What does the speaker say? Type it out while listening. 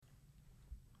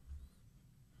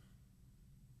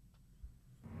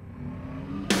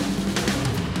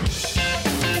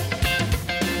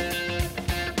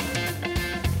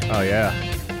Oh, yeah.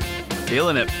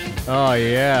 Feeling it. Oh,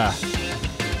 yeah.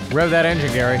 Rev that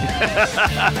engine, Gary.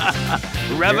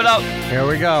 Rev it up. Here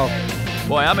we go.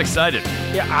 Boy, I'm excited.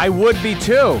 Yeah, I would be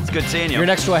too. It's good seeing you. You're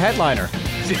next to a headliner.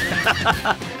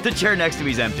 The chair next to me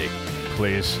is empty.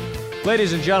 Please.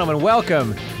 Ladies and gentlemen,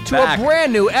 welcome to Back. a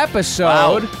brand new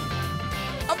episode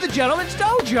of the Gentleman's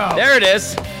Dojo. There it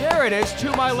is. There it is.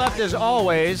 To my left, as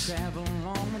always.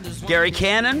 Gary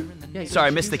Cannon. Sorry,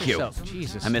 I missed the cue. Yourself.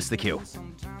 Jesus. I missed the cue.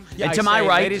 Yeah, and to I my say,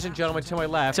 right. ladies and gentlemen, to my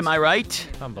left. To my right.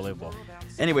 Unbelievable.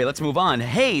 Anyway, let's move on.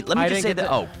 Hey, let me just say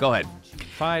that. Oh, go ahead.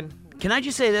 Fine. Can I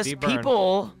just say this?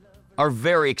 People are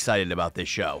very excited about this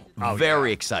show. Oh,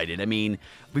 very excited. I mean,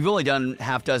 we've only done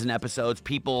half dozen episodes.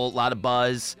 People, a lot of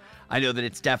buzz. I know that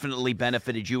it's definitely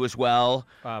benefited you as well.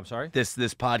 I'm sorry? This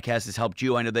podcast has helped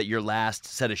you. I know that your last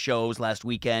set of shows last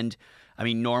weekend, I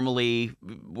mean, normally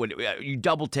you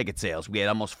double ticket sales. We had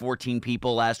almost 14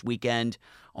 people last weekend,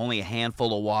 only a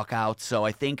handful of walkouts. So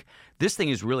I think this thing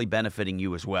is really benefiting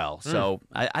you as well. So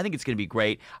I think it's going to be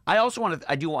great. I also want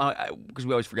to, because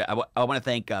we always forget, I want to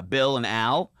thank Bill and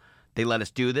Al. They let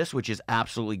us do this, which is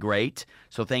absolutely great.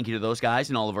 So thank you to those guys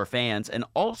and all of our fans. And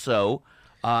also,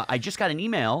 I just got an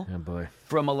email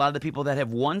from a lot of the people that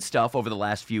have won stuff over the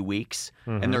last few weeks,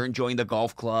 and they're enjoying the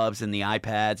golf clubs and the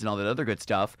iPads and all that other good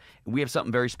stuff. And we have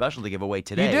something very special to give away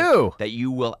today. You do? That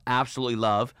you will absolutely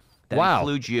love. That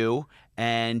includes you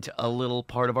and a little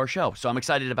part of our show. So I'm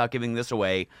excited about giving this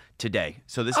away today.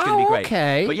 So this is going to be great.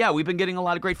 Okay. But yeah, we've been getting a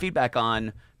lot of great feedback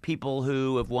on people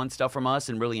who have won stuff from us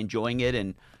and really enjoying it.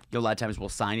 And a lot of times we'll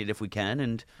sign it if we can,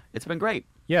 and it's been great.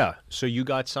 Yeah, so you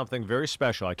got something very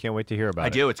special. I can't wait to hear about it. I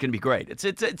do. It's going to be great.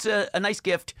 It's a nice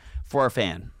gift for our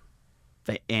fan.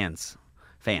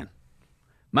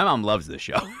 My mom loves this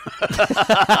show.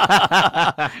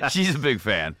 She's a big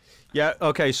fan. Yeah,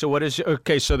 okay, so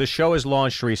so the show has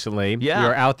launched recently. Yeah.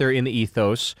 You're out there in the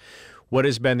ethos. What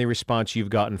has been the response you've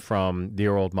gotten from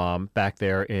dear old mom back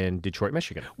there in Detroit,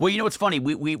 Michigan? Well, you know what's funny?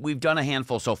 We've done a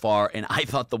handful so far, and I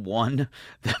thought the one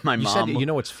that my mom... You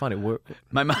know what's funny?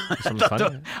 My mom,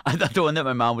 I thought the one that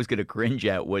my mom was going to cringe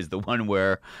at was the one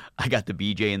where I got the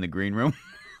BJ in the green room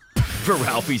for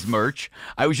Ralphie's merch.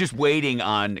 I was just waiting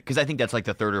on... Because I think that's like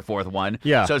the third or fourth one.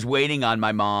 Yeah. So I was waiting on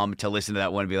my mom to listen to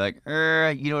that one and be like,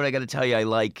 you know what, I got to tell you, I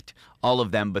liked all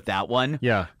of them but that one.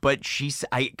 Yeah. But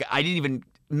I didn't even...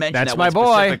 That's that my one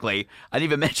boy. Specifically. I didn't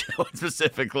even mention that one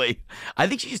specifically. I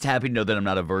think she's just happy to know that I'm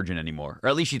not a virgin anymore. Or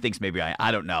at least she thinks maybe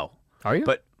I don't know. Are you?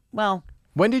 But, well...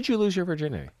 When did you lose your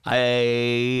virginity?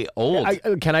 Old.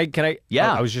 Can I?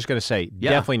 Yeah. I was just going to say,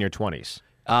 definitely in your 20s.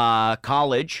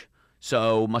 College,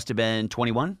 so must have been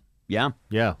 21. Yeah.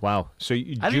 Yeah, wow. So I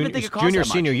didn't even think it cost junior, that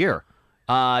much. senior year?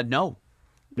 No.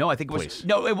 No, I think it was... Please.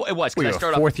 No, it was. Were you I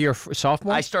started fourth year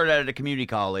sophomore? I started out at a community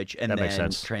college and That then makes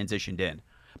sense. transitioned in.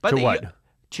 To what?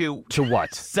 To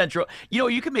what? Central. You know,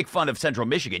 you can make fun of Central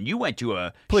Michigan. You went to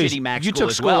a Please, shitty Mac you school took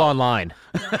as school well. online.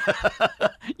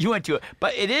 You went to it.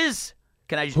 But it is...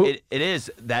 Can I just... It is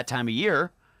that time of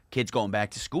year. Kids going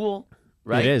back to school,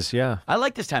 right? It is, yeah. I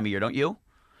like this time of year, don't you?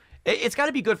 It's got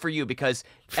to be good for you because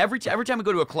every time we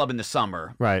go to a club in the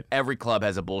summer, right? Every club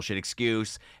has a bullshit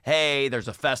excuse. Hey, there's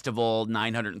a festival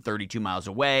 932 miles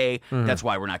away. That's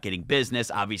why we're not getting business.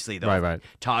 Obviously, the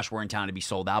Tosh were in town to be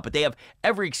sold out. But they have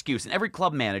every excuse. And every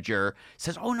club manager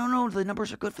says, oh, no, the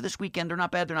numbers are good for this weekend. They're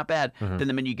not bad. Then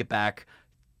the minute you get back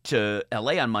to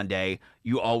L.A. on Monday,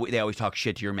 they always talk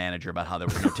shit to your manager about how there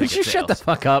was no ticket sales. Shut the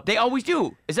fuck up. They always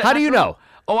do. Is that How do you true? know?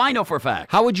 Oh, I know for a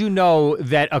fact. How would you know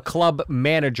that a club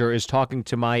manager is talking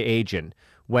to my agent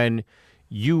when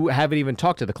you haven't even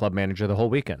talked to the club manager the whole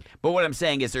weekend? But what I'm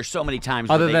saying is there's so many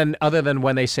times other than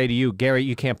when they say to you, Gary,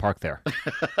 you can't park there.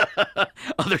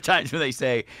 Other times when they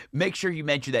say, make sure you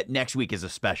mention that next week is a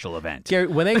special event. Gary,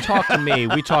 when they talk to me,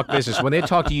 we talk business. When they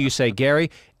talk to you, you say, Gary,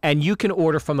 and you can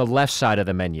order from the left side of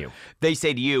the menu. They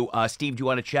say to you, Steve, do you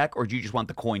want a check or do you just want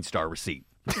the Coinstar receipt?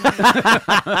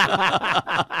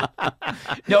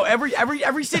 No,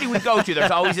 every city we go to, there's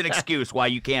always an excuse why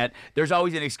you can't. There's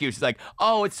always an excuse. It's like,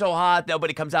 oh, it's so hot,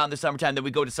 nobody comes out in the summertime. Then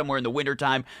we go to somewhere in the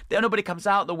wintertime. Then nobody comes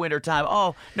out in the wintertime.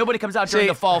 Oh, nobody comes out during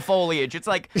the fall foliage. It's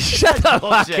like, shut the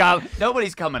fuck up.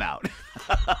 Nobody's coming out.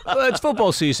 Well, it's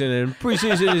football season and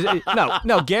preseason is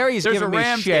no. Gary's There's giving a me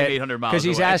Rams shit game 800 miles because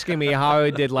he's away. asking me how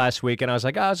I did last week, and I was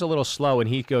like, it's a little slow. And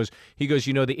he goes,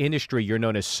 you know, the industry, you're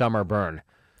known as summer burn.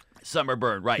 Summer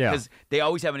burn, right? Yeah. Because they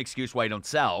always have an excuse why you don't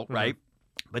sell, right?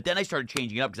 But then I started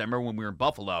changing it up because I remember when we were in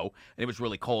Buffalo and it was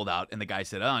really cold out, and the guy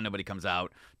said, "Oh, nobody comes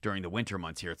out during the winter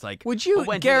months here." It's like, Would you, but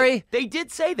when Gary? They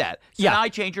did say that. So Yeah. now I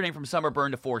changed your name from Summer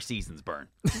Burn to Four Seasons Burn.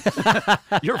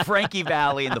 You're Frankie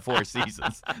Valley in the Four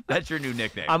Seasons. That's your new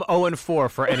nickname. I'm 0-4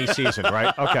 for any season,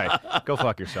 right? Okay, go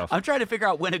fuck yourself. I'm trying to figure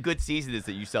out when a good season is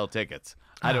that you sell tickets.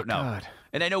 I don't know. God.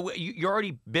 And I know you're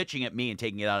already bitching at me and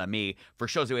taking it out on me for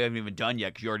shows that we haven't even done yet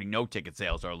because you already know ticket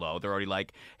sales are low. They're already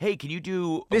like, hey, can you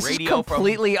do This is radio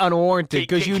completely unwarranted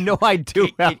because you know I do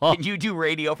can well. you do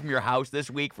radio from your house this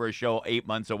week for a show 8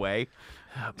 months away?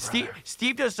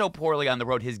 Steve does so poorly on the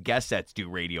road, his guest sets do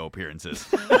radio appearances.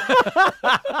 Remember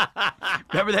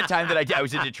that time that I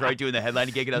was in Detroit doing the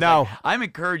headlining gig? And I was like, I'm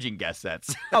encouraging guest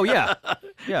sets. Oh, yeah.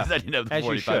 Yeah. Because I didn't have the As you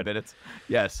 45 should. minutes.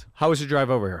 Yes. How was the drive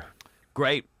over here?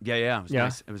 Great. Yeah. It was Yeah.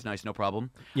 nice. It was nice. No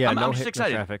problem. Yeah, I'm no just hit, no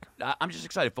excited. traffic. I'm just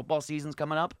excited. Football season's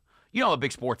coming up. You know, I'm a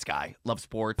big sports guy. Love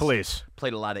sports. Please.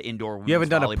 Played a lot of indoor women's You haven't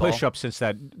done volleyball. a push-up since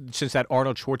that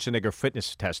Arnold Schwarzenegger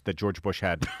fitness test that George Bush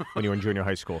had when you were in junior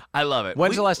high school. I love it.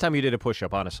 When's the last time you did a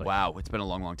push-up, honestly? Wow, it's been a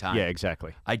long, long time. Yeah,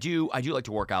 exactly. I do like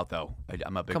to work out, though.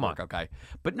 I'm a big Come on. workout guy.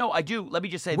 But no, I do. Let me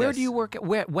just say Where this. do you work?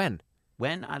 When?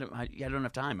 When? I don't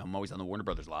have time. I'm always on the Warner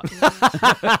Brothers lot.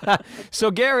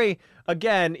 So Gary,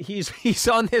 again, he's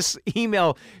on this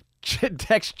email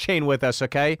text chain with us,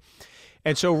 okay?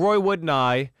 And so Roy Wood and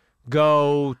I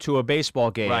go to a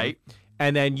baseball game. Right.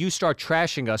 And then you start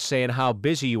trashing us saying how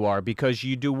busy you are because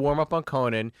you do warm-up on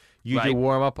Conan. You do Right.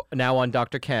 warm-up now on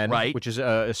Dr. Ken, Right. which is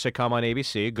a sitcom on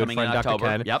ABC. Good Coming friend in Dr. October.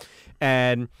 Ken. Yep.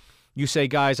 And you say,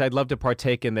 guys, I'd love to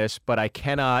partake in this, but I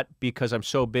cannot because I'm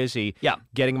so busy Yeah.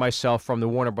 getting myself from the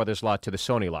Warner Brothers lot to the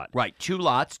Sony lot. Right. 2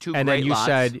 lots, 2 And great then you lots.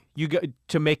 said,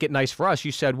 to make it nice for us,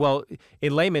 you said, well,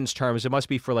 in layman's terms, it must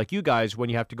be for like you guys when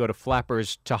you have to go to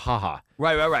Flappers to Haha.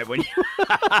 Right. When you,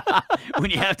 when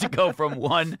you have to go from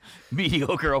one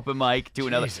mediocre open mic to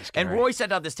another. Jesus, And Gary. Roy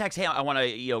sent out this text, hey, I want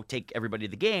to take everybody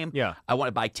to the game. Yeah. I want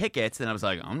to buy tickets. And I was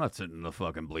like, I'm not sitting in the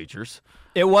fucking bleachers.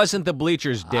 It wasn't the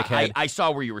bleachers, dickhead. I saw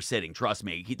where you were sitting. Trust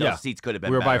me. Those Yeah. seats could have been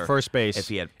We were by better first base, if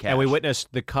he had cash. and we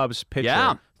witnessed the Cubs pitcher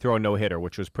Yeah. throw a no-hitter,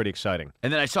 which was pretty exciting.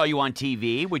 And then I saw you on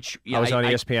TV, which I was on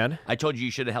ESPN. I told you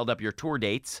should have held up your tour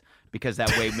dates because that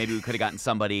way maybe we could have gotten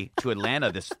somebody to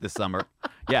Atlanta this summer.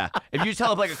 Yeah, if you just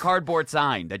held up like a cardboard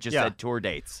sign that just Yeah. said tour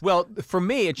dates. Well, for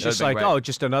me, it's just That'd like, be great.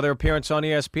 just another appearance on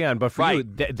ESPN. But for you,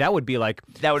 Right. that would be like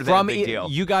That would have been a from big deal.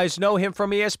 You guys know him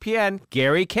from ESPN,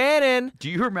 Gary Cannon. Do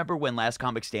you remember when Last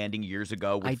Comic Standing years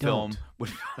ago would I film?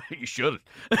 don't. You should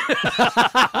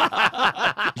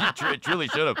you truly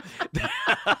should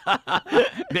have.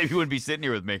 Maybe you wouldn't be sitting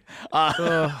here with me.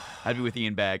 I'd be with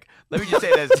Ian Bagg. Let me just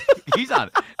say this. He's on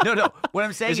it. No. What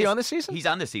I'm saying Is he on this season? He's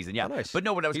on this season, yeah. Oh, nice. But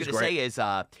no, what I was He's going to say great. is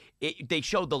they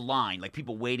showed the line, like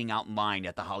people waiting out in line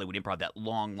at the Hollywood Improv, that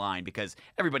long line, because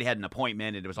everybody had an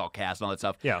appointment and it was all cast and all that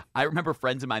stuff. Yeah. I remember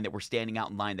friends of mine that were standing out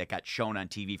in line that got shown on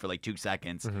TV for like 2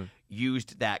 seconds, Mm-hmm.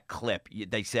 used that clip.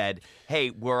 They said,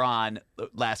 hey, we're on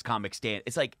Last Comic Stand.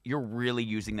 It's like you're really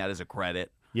using that as a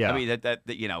credit. Yeah. I mean, that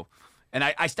you know, and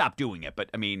I stopped doing it, but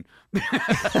I mean,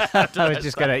 I was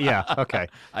just gonna, okay.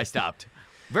 I stopped.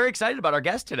 Very excited about our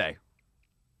guest today.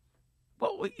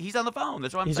 Well, he's on the phone.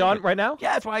 That's what I'm He's saying. on right now?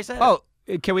 Yeah, that's why I said. Oh,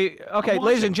 can we? Okay, I'm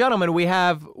ladies watching. and gentlemen, we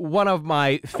have one of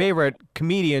my favorite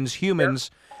comedians, humans,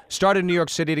 started in New York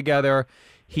City together.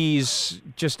 He's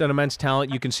just an immense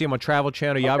talent. You can see him on Travel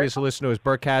Channel. You obviously listen to his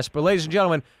Bertcast. But ladies and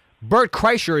gentlemen, Bert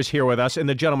Kreischer is here with us in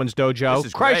the Gentleman's Dojo. This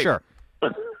is great. Kreischer,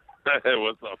 Hey,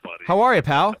 what's up, buddy? how are you,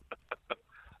 pal?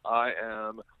 I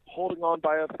am holding on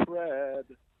by a thread.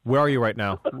 Where are you right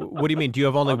now? What do you mean? Do you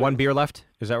have only one beer left?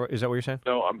 Is that what you're saying?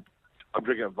 No, I'm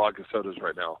drinking vodka sodas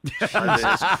right now.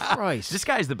 Christ. This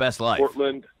guy's the best life.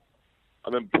 Portland.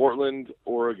 I'm in Portland,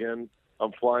 Oregon.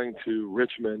 I'm flying to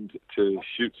Richmond to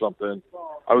shoot something.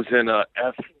 I was in a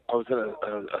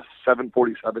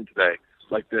 747 today,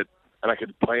 like that, and I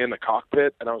could play in the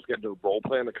cockpit, and I was getting to role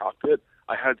play in the cockpit.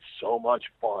 I had so much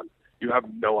fun. You have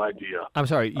no idea. I'm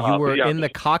sorry. You but were yeah. in the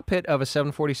cockpit of a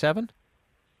 747?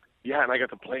 Yeah, and I got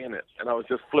to play in it, and I was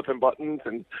just flipping buttons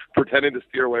and pretending to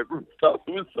steer away from stuff.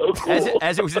 It was so cool.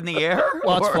 As it was in the air?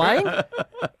 While it's Or- flying?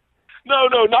 No,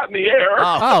 not in the air.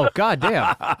 Oh, God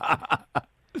damn.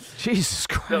 Jesus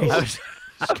Christ.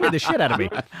 Scared the shit out of me.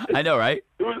 I know, right?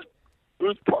 It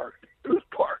was parked. It was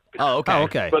parked. Oh, okay. Oh,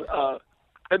 okay. But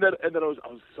and then I was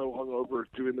so hungover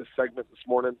doing this segment this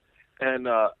morning, and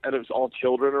it was all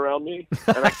children around me,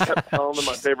 and I kept telling them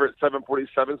my favorite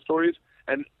 747 stories,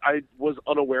 and I was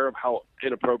unaware of how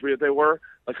inappropriate they were.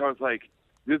 Like I was like,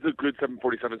 this is a good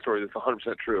 747 story. That's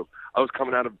 100% true. I was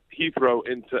coming out of Heathrow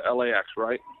into LAX,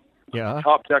 right? Yeah.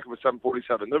 top deck of a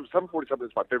 747. The 747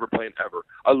 is my favorite plane ever.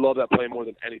 I love that plane more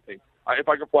than anything. If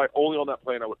I could fly only on that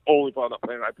plane, I would only fly on that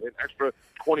plane. I'd pay an extra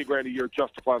 $20,000 a year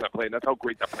just to fly on that plane. That's how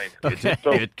great that plane is. Okay.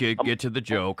 So, Get to the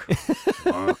joke.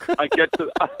 I get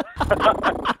to.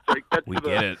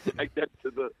 Get it. I get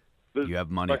to the You have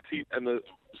money. my seat, and the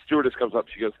stewardess comes up.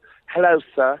 She goes, "Hello,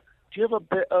 sir. Do you have a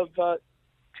bit of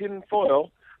tin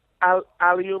foil,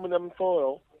 aluminum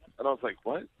foil?" And I was like,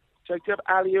 "What?" She's like, "Do you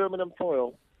have aluminum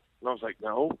foil?" And I was like,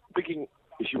 "No." Thinking,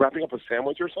 is she wrapping up a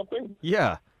sandwich or something?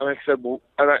 Yeah. And I said, "Well,"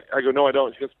 and I go, "No, I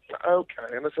don't." She goes, "Okay."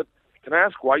 And I said, "Can I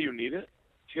ask why you need it?"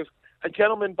 She goes, "A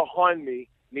gentleman behind me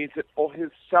needs it for his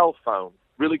cell phone."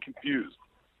 Really confused.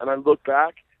 And I look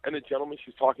back, and the gentleman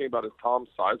she's talking about is Tom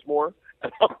Sizemore.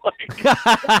 And I'm like,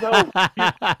 "No,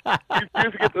 he's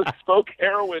using it to smoke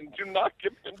heroin. Do not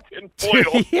give him tin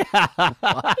foil."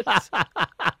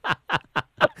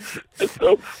 And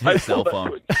so I Cell told that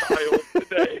phone. to a child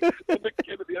today, and the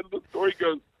kid at the end of the story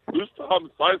goes, "Who's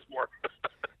Tom Sizemore?"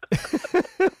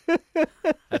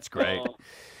 That's great.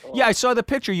 Yeah, I saw the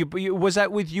picture. Was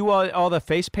that with you all the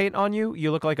face paint on you?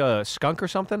 You look like a skunk or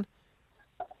something?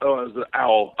 Oh, I was an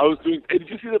owl. I was doing. Hey, did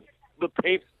you see the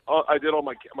paint I did on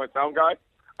my sound guy?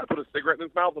 I put a cigarette in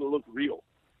his mouth and it looked real.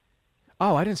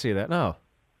 Oh, I didn't see that. No.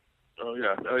 Oh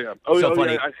yeah. So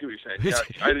funny. Yeah, I see what you're saying.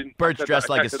 Yeah, I didn't. Bert's I said dressed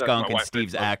that- I like a said that to skunk, my and wife.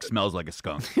 Steve's act smells like a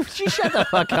skunk. You shut the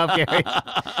fuck up, Gary.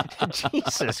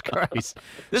 Jesus Christ.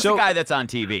 This is So- the guy that's on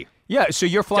TV. Yeah, so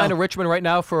you're flying to Richmond right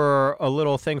now for a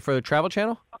little thing for the Travel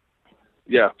Channel?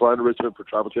 Yeah, flying to Richmond for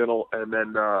Travel Channel, and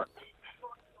then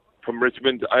from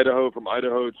Richmond to Idaho, from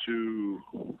Idaho to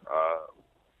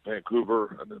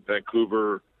Vancouver, and then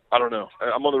Vancouver. I don't know.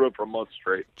 I'm on the road for a month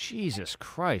straight. Jesus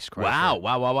Christ. Wow.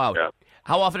 Yeah.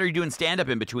 How often are you doing stand-up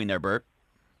in between there, Bert?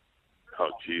 Oh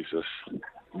Jesus,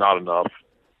 not enough.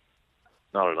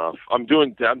 I'm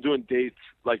doing dates,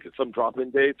 like some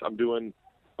drop-in dates. I'm doing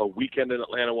a weekend in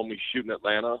Atlanta when we shoot in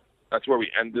Atlanta. That's where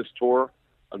we end this tour.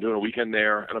 I'm doing a weekend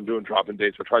there, and I'm doing drop-in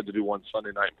dates. I tried to do one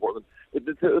Sunday night in Portland.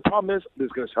 The problem is, this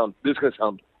is gonna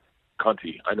sound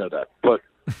cunty. I know that, but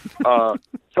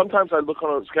sometimes I look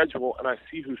on a schedule and I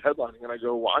see who's headlining, and I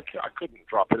go, "Well, I couldn't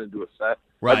drop in and do a set.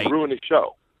 Right. I'd ruin the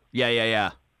show."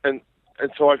 Yeah. And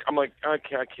so I'm like, I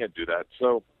can't do that.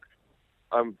 So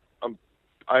I'm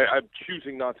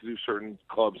choosing not to do certain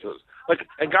clubs.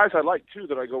 And guys I like too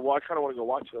that I go, well, I kind of want to go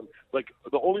watch them. Like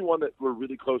the only one that we're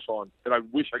really close on, and I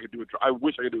wish I could do a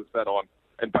set on.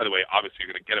 And by the way, obviously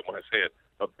you're gonna get it when I say it.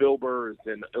 But Bill Burr is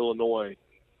in Illinois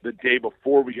the day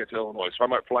before we get to Illinois, so I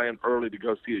might fly in early to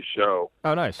go see his show.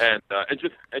 Oh, nice. And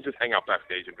just hang out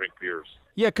backstage and drink beers.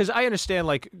 Yeah, because I understand,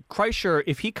 like, Kreischer,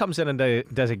 if he comes in and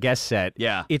does a guest set,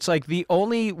 Yeah. it's like the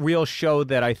only real show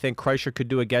that I think Kreischer could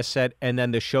do a guest set and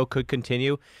then the show could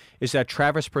continue is that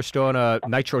Travis Pastrana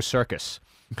Nitro Circus,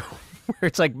 where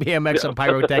it's like BMX and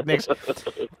pyrotechnics.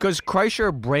 Because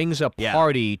Kreischer brings a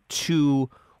party to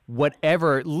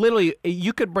whatever. Literally,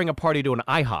 you could bring a party to an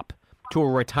IHOP, to a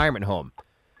retirement home.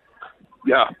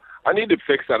 Yeah, I need to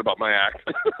fix that about my act.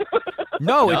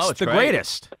 No, No, it's it's the great.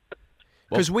 greatest.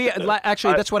 Because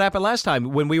actually, that's what happened last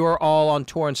time when we were all on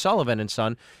tour in Sullivan and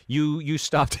Son. You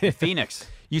stopped in Phoenix.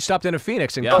 You stopped in a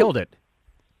Phoenix and Yeah. killed it.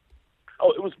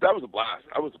 Oh, that was a blast.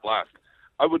 I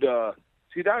would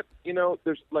see that,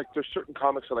 there's certain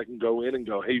comics that I can go in and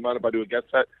go, "Hey, you mind if I do a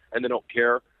guest set?" and they don't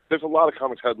care. There's a lot of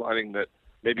comics headlining that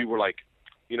maybe were like,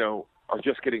 are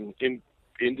just getting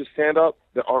into stand up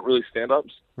that aren't really stand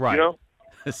ups. Right.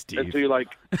 Steve. And so you're like,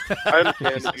 I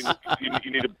understand that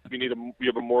you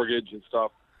have a mortgage and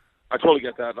stuff. I totally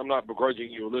get that. I'm not begrudging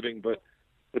you a living, but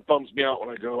it bums me out when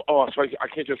I go, so I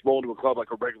can't just roll into a club like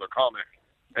a regular comic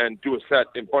and do a set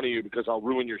in front of you because I'll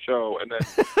ruin your show. And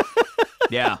then,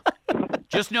 Yeah.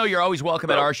 Just know you're always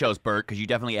welcome at our shows, Bert, because you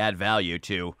definitely add value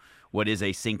to what is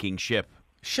a sinking ship.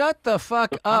 Shut the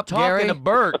fuck I'm up, talking Gary. to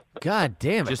Bert. God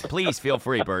damn it. Just please feel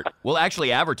free, Bert. We'll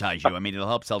actually advertise you. I mean, it'll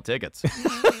help sell tickets.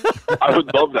 I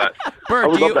would love that. Bert, I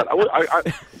would do love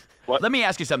that. What? Let me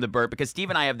ask you something, Bert, because Steve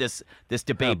and I have this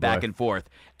debate back and forth.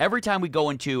 Every time we go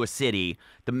into a city,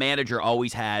 the manager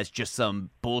always has just some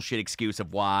bullshit excuse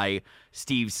of why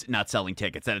Steve's not selling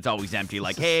tickets, and it's always empty.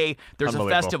 Like, hey, there's a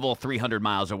Unbelievable. festival 300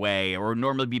 miles away, or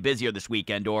normally be busier this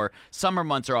weekend, or summer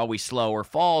months are always slow, or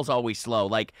fall's always slow.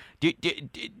 Like, do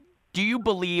you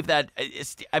believe that?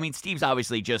 I mean, Steve's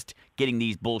obviously just getting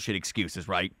these bullshit excuses,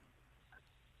 right?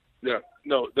 Yeah.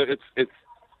 No,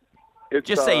 it's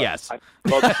Just say yes. I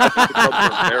think the clubs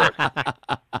are embarrassed.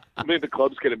 I mean, the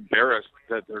clubs get embarrassed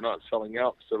that they're not selling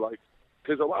out. So,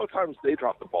 because a lot of times they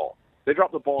drop the ball. They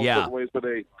drop the ball in certain ways where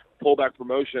they pull back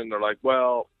promotion. They're like,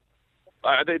 well,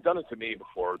 they've done it to me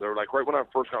before. They were like, right when I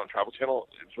first got on Travel Channel,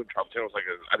 it's when Travel Channel was like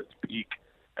at its peak,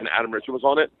 and Adam Richman was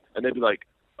on it, and they'd be like,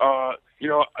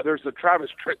 there's a Travis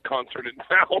Tritt concert in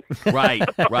town. Right.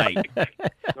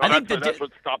 That's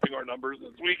what's stopping our numbers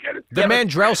this weekend. The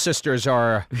Mandrell sisters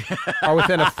are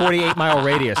within a 48-mile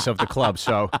radius of the club.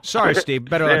 So sorry, Steve.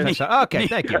 Better let us. Okay,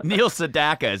 thank you. Neil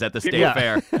Sedaka is at the state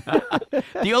fair.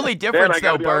 The only difference,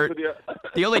 Bert.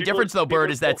 The only difference,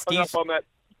 Bert, is that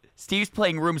Steve's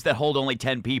playing rooms that hold only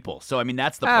 10 people. So, I mean,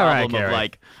 that's the problem of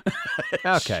like,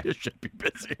 okay, it should be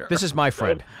busier. This is my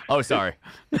friend. Oh, sorry.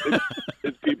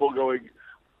 It's people going,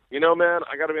 man,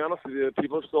 I got to be honest with you,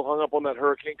 people are still hung up on that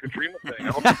Hurricane Katrina thing.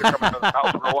 I don't think they're coming to the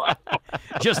house for a while.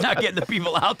 Just not getting the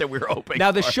people out that we were hoping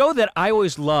Now, the for. show that I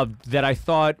always loved that I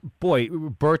thought, boy,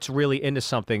 Bert's really into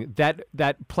something,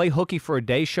 that Play Hooky for a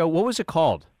Day show, what was it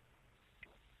called?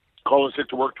 Calling Sick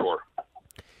to Work tour.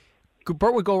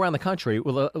 Bert would go around the country,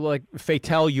 like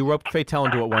Fatel, you roped Fatel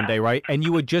into it one day, right? And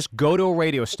you would just go to a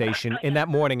radio station in that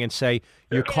morning and say,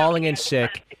 you're calling in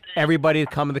sick, everybody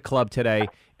come to the club today,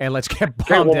 and let's get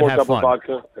bombed and have fun.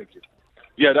 Vodka. Thank you.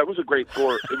 Yeah, that was a great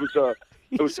tour. It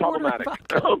was problematic.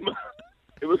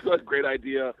 It was a great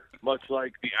idea, much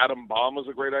like the atom bomb was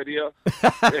a great idea.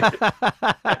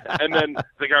 And then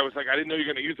the guy was like, I didn't know you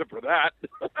were going to use it for that.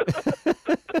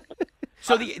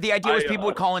 So the idea was people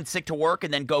would call in sick to work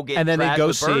and then go get and then they'd trashed go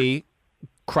with Bert? see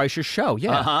Kreischer's show,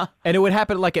 yeah. Uh-huh. And it would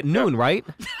happen like at noon, right?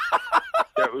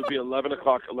 Yeah, it would be 11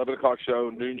 o'clock show,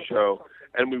 noon show,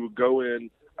 and we would go in.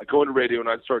 I'd go into radio and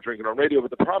I'd start drinking on radio. But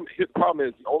the problem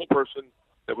is the only person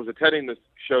that was attending this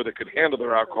show that could handle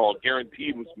their alcohol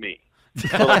guaranteed was me.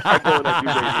 So like I'd go in, I'd do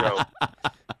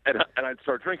radio, and I'd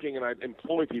start drinking, and I'd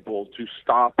employ people to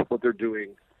stop what they're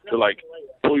doing to like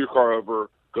pull your car over,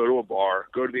 go to a bar,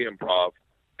 go to the Improv,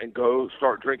 and go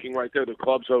start drinking right there. The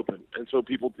club's open, and so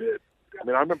people did. I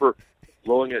mean, I remember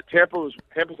rolling it. Tampa's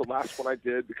the last one I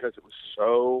did because it was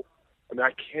so. I mean,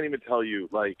 I can't even tell you.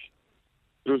 Like,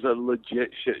 it was a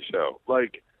legit shit show.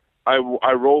 Like, I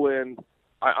roll in.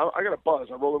 I got a buzz.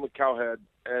 I roll in with Cowhead,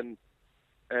 and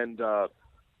they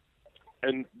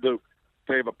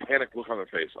have a panicked look on their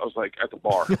face. I was like at the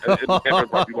bar. And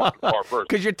everybody walked the bar first.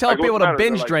 Because you're telling people to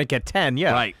binge drink at 10,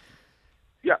 yeah. Right.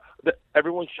 Yeah,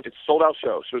 it's sold out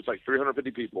show, so it's like 350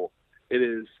 people. It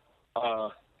is.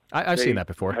 I've seen that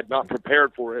before. Had not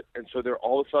prepared for it, and so they're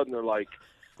all of a sudden they're like,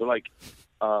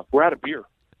 we're out of beer.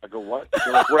 I go, what?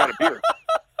 They're like, we're out of beer.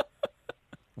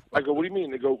 I go, what do you mean?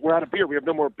 They go, we're out of beer. We have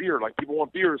no more beer. Like people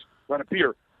want beers. We're out of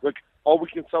beer. Like all we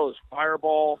can sell is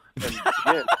Fireball and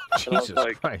gin. Jesus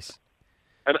Christ.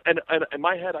 And in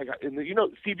my head, I got, and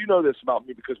Steve, you know this about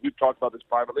me because we've talked about this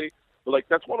privately. But like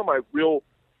that's one of my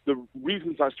the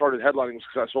reasons I started headlining was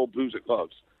because I sold booze at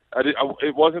clubs.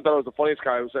 It wasn't that I was the funniest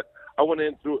guy. It was that I went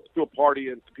in through a party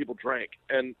and people drank,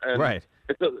 and right.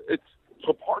 It's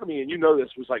so part of me, and you know this,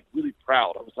 was like really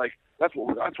proud. I was like, that's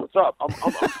what's up. I'm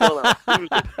selling out booze.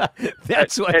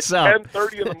 That's what's up. At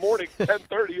 10:30 in the morning.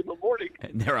 10:30 in the morning.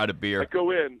 And they're out of beer. I go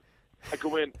in.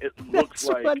 It looks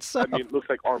like it looks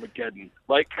like Armageddon.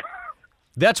 Like.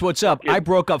 That's what's up. I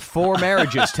broke up 4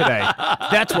 marriages today.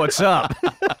 That's what's up.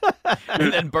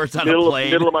 And then Bert's on a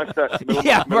plane. Middle of my set.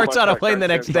 Bert's on a plane the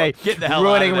next day, Get the hell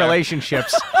ruining out of there.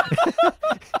 relationships.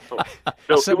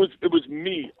 No, it was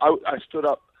me. I stood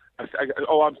up.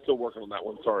 I'm still working on that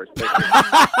one. Sorry.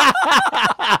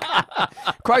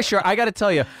 Kreischer, I got to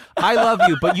tell you, I love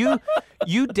you, but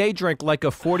you day drink like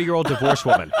a 40-year-old divorced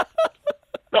woman.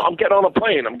 No, I'm getting on a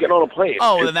plane.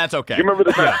 Oh, then that's okay. Do you remember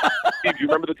the time? Steve, do you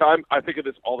remember the time? I think of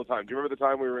this all the time. Do you remember the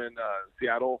time we were in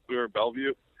Seattle? We were in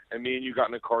Bellevue, and me and you got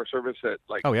in a car service at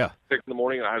like 6 in the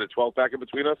morning, and I had a 12-pack in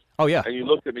between us. Oh, yeah. And you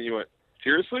looked at me and you went,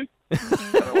 seriously? And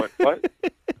I went, what?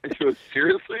 And she goes,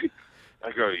 seriously?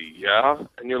 I go, yeah.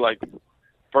 And you're like,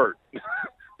 Bert,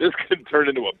 this could turn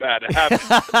into a bad habit.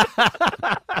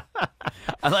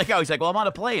 I like how he's like, well, I'm on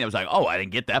a plane. I was like, oh, I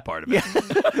didn't get that part of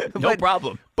it. No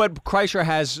problem. But Kreischer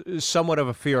has somewhat of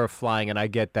a fear of flying, and I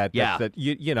get that. Yeah. That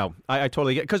I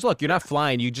totally get. Because, look, you're not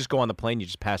flying. You just go on the plane. You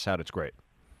just pass out. It's great.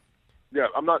 Yeah,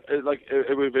 I'm not, like,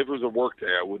 if it was a work day,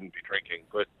 I wouldn't be drinking.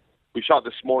 But we shot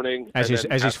this morning. As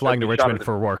he's flying to Richmond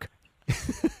for work.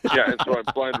 Yeah, and so I'm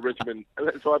flying to Richmond.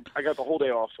 And so I got the whole day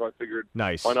off, so I figured,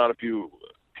 nice. Why not a few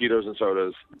Tito's and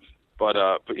sodas? But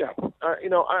yeah,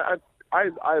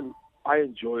 I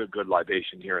enjoy a good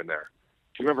libation here and there.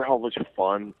 Do you remember how much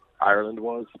fun Ireland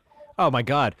was? Oh my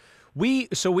God. We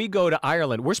go to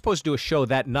Ireland. We're supposed to do a show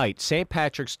that night, St.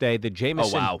 Patrick's Day, the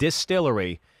Jameson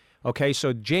Distillery. Okay,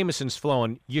 so Jameson's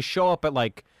flowing. You show up at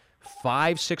like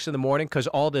 5, 6 in the morning because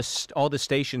all the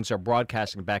stations are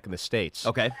broadcasting back in the States.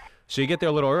 Okay. So you get there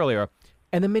a little earlier.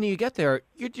 And the minute you get there,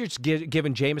 you're just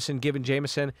giving Jameson.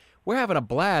 We're having a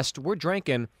blast. We're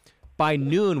drinking. By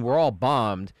noon, we're all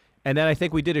bombed. And then I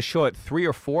think we did a show at 3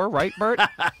 or 4, right, Bert?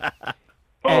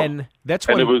 And that's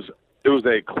when it was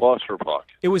a clusterfuck.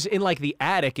 It was in like the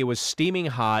attic. It was steaming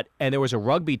hot, and there was a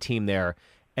rugby team there,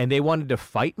 and they wanted to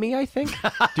fight me, I think. Do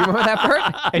you remember that,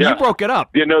 Bert? And you broke it up.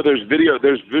 You know, there's video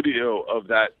of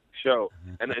that show,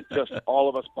 and it's just all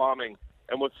of us bombing.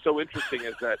 And what's so interesting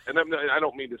is that, and I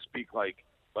don't mean to speak like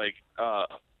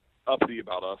uppity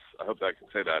about us. I hope that I can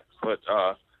say that, but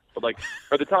like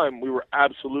at the time we were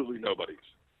absolutely nobodies.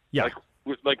 Yeah.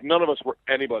 Like none of us were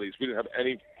anybody's. We didn't have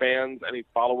any fans, any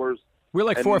followers. We're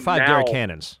like 4 or 5 Derek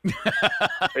Cannons.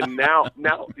 And now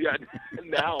you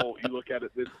look at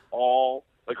it, it's all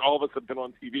like all of us have been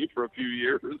on TV for a few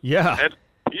years. Yeah. And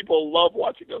people love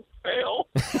watching us fail.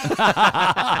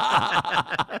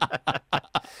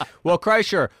 Well,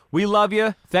 Kreischer, we love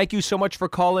you. Thank you so much for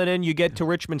calling in. You get to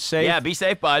Richmond safe. Yeah, be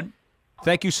safe, bud.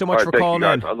 Thank you so much for calling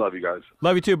in. I love you guys.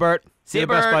 Love you too, Bert. See you,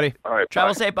 the best, Bert. buddy. All right.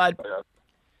 Travel bye. safe, bud. Bye.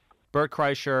 Bert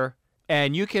Kreischer.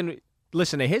 And you can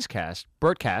listen to his cast,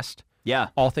 Bertcast, Yeah.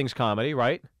 All Things Comedy,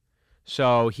 right?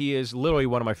 So he is literally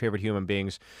one of my favorite human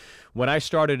beings. When I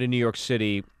started in New York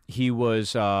City, he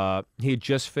had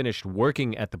just finished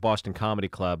working at the Boston Comedy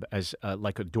Club as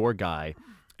like a door guy,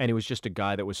 and he was just a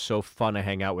guy that was so fun to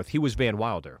hang out with. He was Van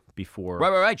Wilder before.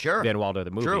 Right, sure. Van Wilder,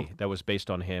 the movie True. that was based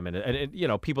on him, and you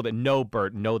know, people that know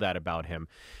Bert know that about him.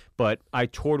 But I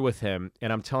toured with him,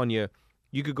 and I'm telling you,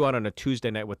 you could go out on a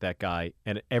Tuesday night with that guy,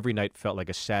 and every night felt like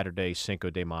a Saturday Cinco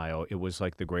de Mayo. It was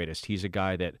like the greatest. He's a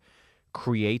guy that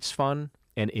creates fun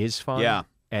and is fun, Yeah.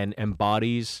 and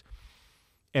embodies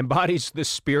the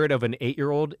spirit of an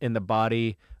 8-year-old in the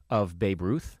body of Babe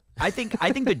Ruth. I think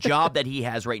the job that he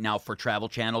has right now for Travel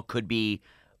Channel could be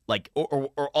like, or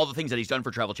all the things that he's done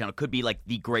for Travel Channel could be like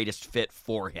the greatest fit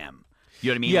for him. You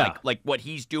know what I mean? Yeah. Like what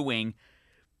he's doing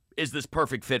is this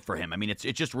perfect fit for him. I mean, it's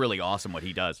just really awesome what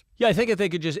he does. Yeah, I think if they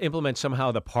could just implement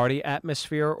somehow the party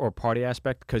atmosphere or party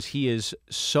aspect, because he is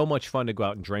so much fun to go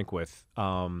out and drink with.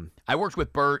 I worked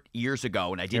with Bert years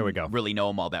ago, and I There we didn't go. really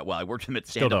know him all that well. I worked with him at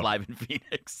Still Stand Up don't. Live in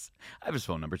Phoenix. I have his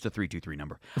phone number. It's a 323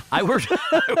 number. I worked with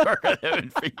him in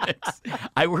Phoenix.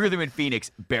 I worked with him in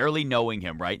Phoenix, barely knowing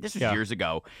him, right? This was Yeah. years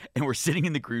ago. And we're sitting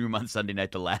in the green room on Sunday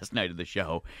night, the last night of the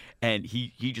show, and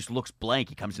he just looks blank.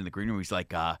 He comes in the green room. He's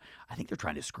like, I think they're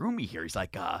trying to screw me here. He's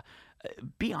like,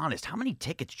 be honest, how many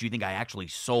tickets do you think I actually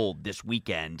sold this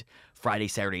weekend, Friday,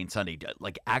 Saturday, and Sunday?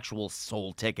 Like actual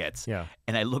sold tickets. Yeah.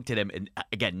 And I looked at him, and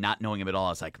again, not knowing him at all, I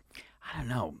was like, I don't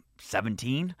know,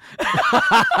 17?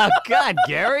 God,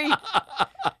 Gary.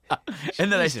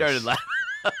 And then I Jesus. started laughing.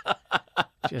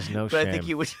 Just no But shame.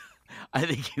 I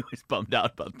think he was bummed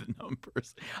out about the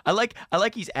numbers. I like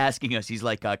he's asking us. He's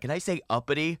like, "Can I say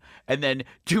uppity?" And then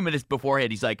 2 minutes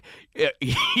beforehand, he's like,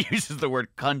 he uses the word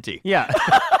cunty. Yeah.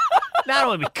 Not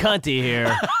only be cunty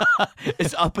here.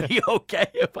 Is uppity okay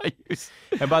if I use?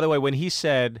 And by the way, when he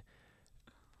said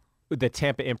the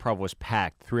Tampa Improv was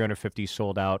packed, 350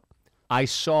 sold out, I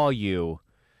saw you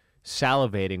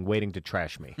salivating, waiting to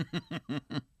trash me.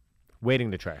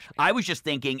 Waiting to trash me. I was just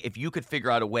thinking if you could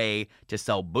figure out a way to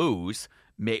sell booze,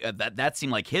 that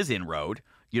seemed like his inroad.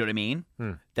 You know what I mean?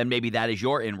 Then maybe that is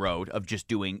your inroad of just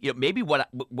doing. You know, maybe what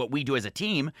we do as a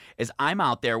team is I'm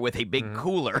out there with a big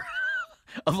cooler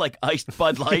of like iced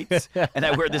Bud Lights, and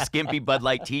I wear the skimpy Bud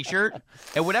Light T-shirt,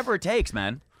 and whatever it takes,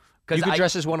 man. You could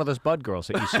dress as one of those Bud girls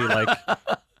that you see like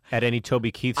at any Toby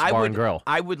Keith's bar and grill.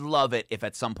 I would love it if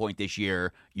at some point this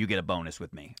year you get a bonus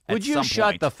with me. Would you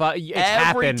shut the fuck? It's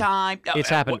Every happened. time. No, It's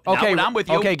happened. not Okay, when I'm with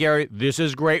you. Okay, Gary, this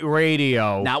is great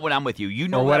radio. Not when I'm with you. You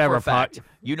know Or that whatever, for a fact.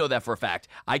 You know that for a fact.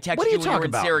 I texted What are you when you were talking in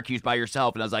about? Syracuse by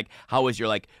yourself, and I was like, how was your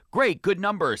like, great, good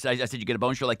numbers. I said, you get a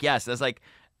bonus? You're like, yes. I was like,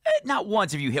 not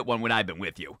once have you hit one when I've been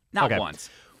with you. Not Okay. once.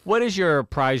 What is your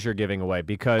prize you're giving away?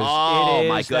 Because Oh, it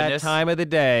my is that goodness. time of the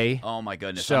day. Oh, my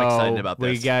goodness. So I'm excited about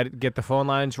this. we got to get the phone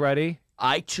lines ready.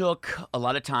 I took a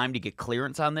lot of time to get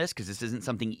clearance on this because this isn't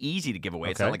something easy to give away.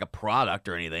 It's Okay. not like a product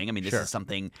or anything. I mean, this Sure. is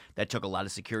something that took a lot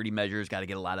of security measures, got to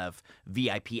get a lot of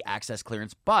VIP access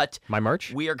clearance. But My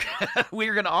merch? we are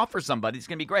going to offer somebody. It's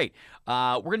going to be great.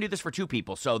 We're going to do this for 2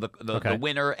 people. So the Okay.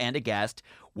 winner and a guest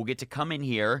will get to come in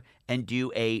here and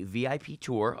do a VIP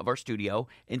tour of our studio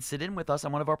and sit in with us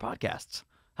on one of our podcasts.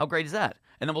 How great is that?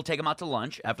 And then we'll take them out to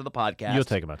lunch after the podcast. You'll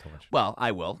take them out to lunch. Well,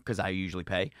 I will because I usually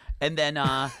pay. And then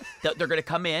they're going to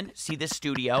come in, see this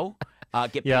studio,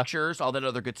 get Yeah. pictures, all that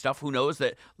other good stuff. Who knows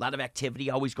that a lot of activity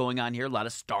always going on here, a lot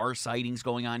of star sightings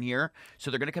going on here.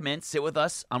 So they're going to come in, sit with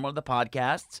us on one of the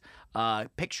podcasts,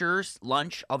 pictures,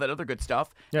 lunch, all that other good stuff.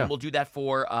 Yeah. And we'll do that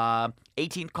for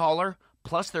 18th caller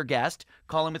plus their guest,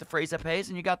 call in with the phrase that pays,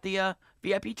 and you got the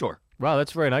VIP tour. Wow,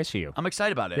 that's very nice of you. I'm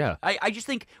excited about it. Yeah. I just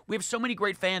think we have so many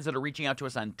great fans that are reaching out to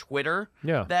us on Twitter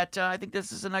that I think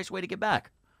this is a nice way to give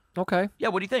back. Okay. Yeah,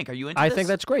 what do you think? Are you into I this? think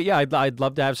that's great. Yeah, I'd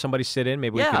love to have somebody sit in.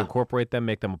 Maybe we could Yeah. incorporate them,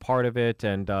 make them a part of it,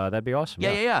 and that'd be awesome.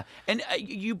 Yeah. And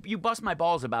you bust my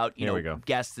balls about, There we go.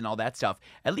 guests and all that stuff.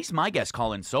 At least my guests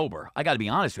call in sober. I got to be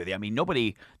honest with you. I mean,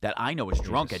 nobody that I know is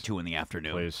drunk at 2 in the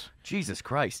afternoon. Please. Jesus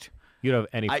Christ. You don't have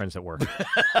any friends at work.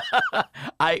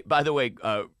 By the way,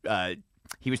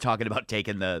 he was talking about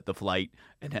taking the flight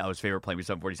and how his favorite plane was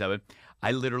 747.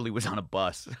 I literally was on a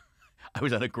bus. I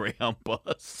was on a Greyhound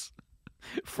bus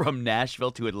from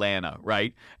Nashville to Atlanta,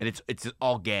 right? And it's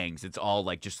all gangs. It's all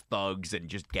like just thugs and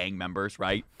just gang members,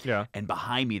 right? Yeah. And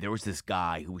behind me, there was this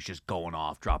guy who was just going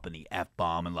off, dropping the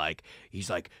F-bomb. And like, he's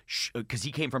like, because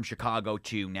he came from Chicago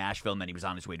to Nashville and then he was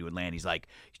on his way to Atlanta. He's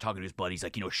talking to his buddy. He's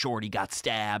like, Shorty got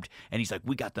stabbed. And he's like,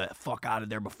 we got the fuck out of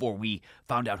there before we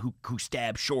found out who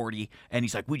stabbed Shorty. And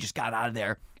he's like, we just got out of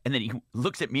there. And then he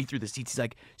looks at me through the seats. He's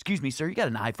like, excuse me, sir, you got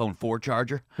an iPhone 4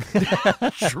 charger?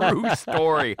 True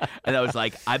story. And I was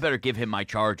like, I better give him my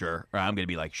charger or I'm going to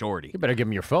be like Shorty. You better give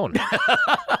him your phone.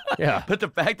 Yeah. But the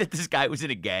fact that this guy was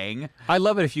in a gang. I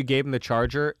love it if you gave him the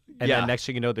charger, and Yeah. then next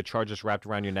thing you know, the charger's wrapped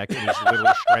around your neck, and he's literally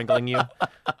strangling you.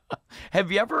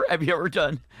 Have you ever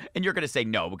done, and you're going to say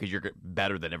no because you're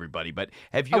better than everybody, but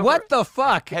have you ever, What the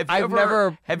fuck? have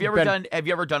you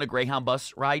ever done a Greyhound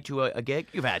bus ride to a gig?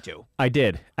 You've had to. I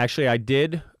did. Actually, I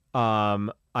did.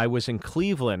 I was in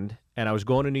Cleveland, and I was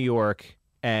going to New York,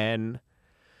 and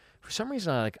for some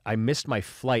reason, I missed my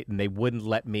flight, and they wouldn't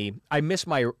let me. I missed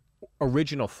my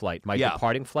original flight, my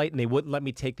departing flight, and they wouldn't let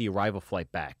me take the arrival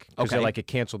flight back because they it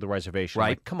canceled the reservation. Right.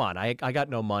 I'm like, come on, I got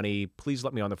no money. Please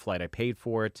let me on the flight. I paid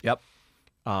for it. Yep.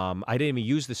 I didn't even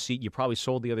use the seat. You probably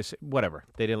sold the other seat. Whatever.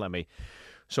 They didn't let me.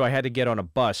 So I had to get on a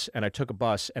bus, and I took a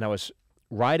bus, and I was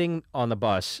riding on the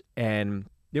bus, and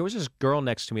there was this girl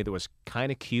next to me that was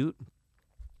kind of cute,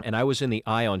 and I was in the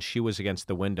aisle, and she was against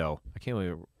the window. I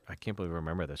can't believe I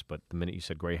remember this, but the minute you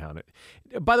said Greyhound.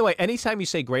 By the way, anytime you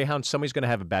say Greyhound, somebody's going to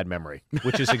have a bad memory,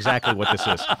 which is exactly what this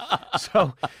is.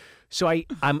 So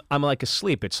I'm like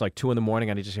asleep. It's like 2 in the morning,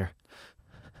 and I just hear.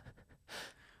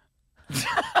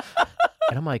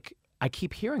 And I'm like, I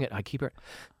keep hearing it. And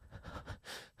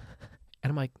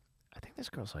I'm like, I think this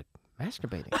girl's like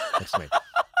masturbating next to me.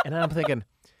 And then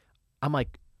I'm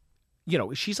like,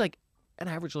 she's like an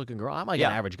average looking girl. I'm like an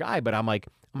average guy, but I'm like,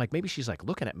 maybe she's like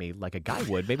looking at me like a guy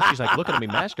would. Maybe she's like looking at me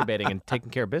masturbating and taking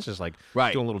care of business, like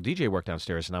doing a little DJ work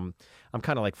downstairs. And I'm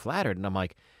kind of like flattered. And I'm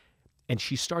like, and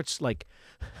she starts like,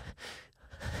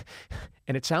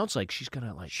 and it sounds like she's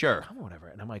gonna like, Sure, come or whatever.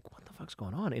 And I'm like, what the fuck's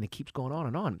going on? And it keeps going on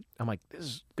and on. I'm like, this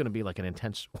is gonna be like an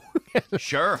intense.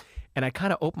 Sure. And I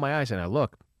kind of open my eyes and I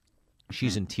look.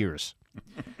 She's in tears.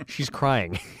 She's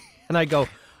crying. And I go,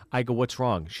 what's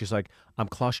wrong? She's like, I'm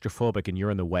claustrophobic and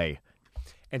you're in the way.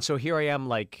 And so here I am,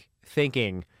 like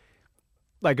thinking,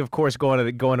 like of course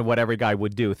going to what every guy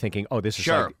would do, thinking, oh, this is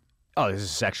this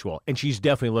is sexual. And she's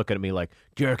definitely looking at me like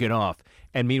jerking off.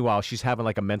 And meanwhile, she's having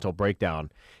like a mental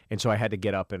breakdown. And so I had to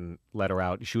get up and let her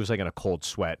out. She was like in a cold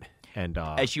sweat. And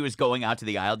as she was going out to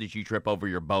the aisle, did you trip over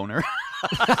your boner?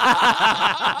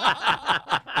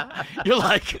 You're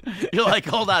like,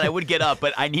 hold on, I would get up,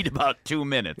 but I need about 2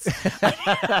 minutes.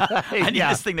 I need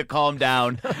this thing to calm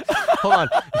down. Hold on.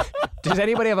 Does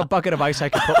anybody have a bucket of ice I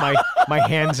can put my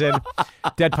hands in?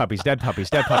 Dead puppies.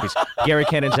 Gary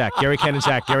Cannon Zach.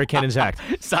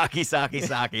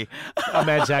 Saki. I'm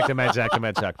Mad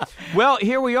Zach. Well,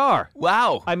 here we are.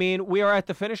 Wow. I mean, we are at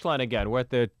the finish line again. We're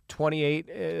at the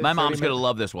 28. My mom's going to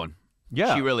love this one.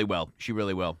 Yeah. She really will.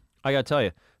 I got to tell you,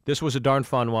 this was a darn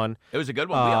fun one. It was a good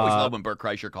one. We always love when Bert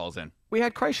Kreischer calls in. We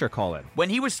had Kreischer call in.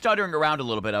 When he was stuttering around a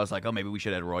little bit, I was like, oh, maybe we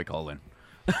should have Roy call in.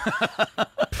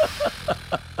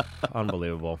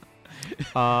 Unbelievable.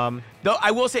 Though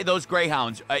I will say those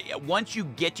Greyhounds, once you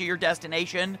get to your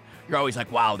destination, you're always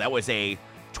like, wow, that was a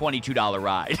 $22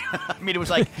 ride. I mean, it was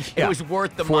like, it was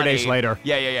worth the 4 money. 4 days later.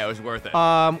 Yeah, it was worth it.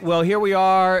 Well, here we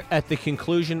are at the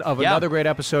conclusion of another great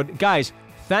episode. Guys,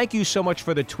 thank you so much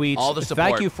for the tweets. All the support.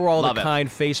 Thank you for all Love the it. kind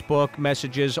Facebook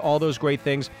messages, all those great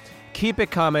things. Keep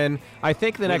it coming. I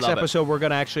think the next episode we're going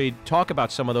to actually talk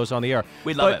about some of those on the air.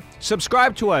 We love it.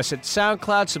 Subscribe to us at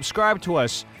SoundCloud. Subscribe to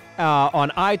us on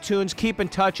iTunes. Keep in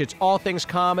touch. It's All Things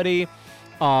Comedy.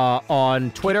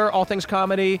 On Twitter, All Things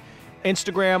Comedy.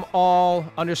 Instagram,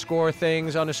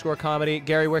 all_things_comedy.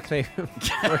 Gary, where can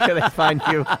they find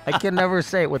you? I can never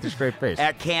say it with a straight face.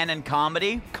 At Cannon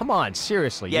Comedy. Come on,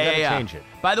 seriously. You got to change it.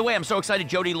 By the way, I'm so excited.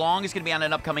 Jody Long is going to be on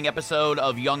an upcoming episode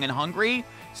of Young and Hungry.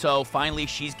 So finally,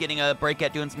 she's getting a break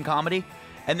at doing some comedy.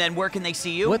 And then where can they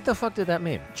see you? What the fuck did that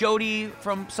mean? Jody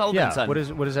from Sullivan Yeah, Son. what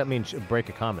does that mean, break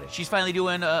a comedy? She's finally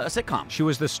doing a sitcom. She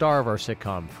was the star of our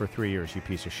sitcom for 3 years, you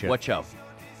piece of shit. What show?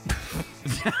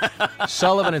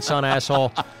 Sullivan and Son,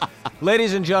 asshole.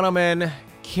 Ladies and gentlemen,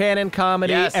 Canon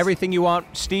Comedy, Yes. everything you want.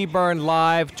 Steve Byrne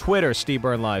Live, Twitter, Steve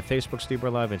Byrne Live, Facebook, Steve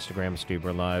Byrne Live, Instagram, Steve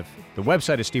Byrne Live. The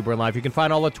website is Steve Byrne Live. You can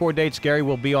find all the tour dates. Gary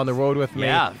will be on the road with me.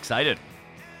 Yeah, excited.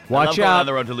 Watch love going out. on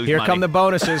the road to lose Here money. come the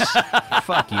bonuses.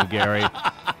 Fuck you, Gary.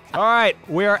 All right,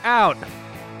 we're out.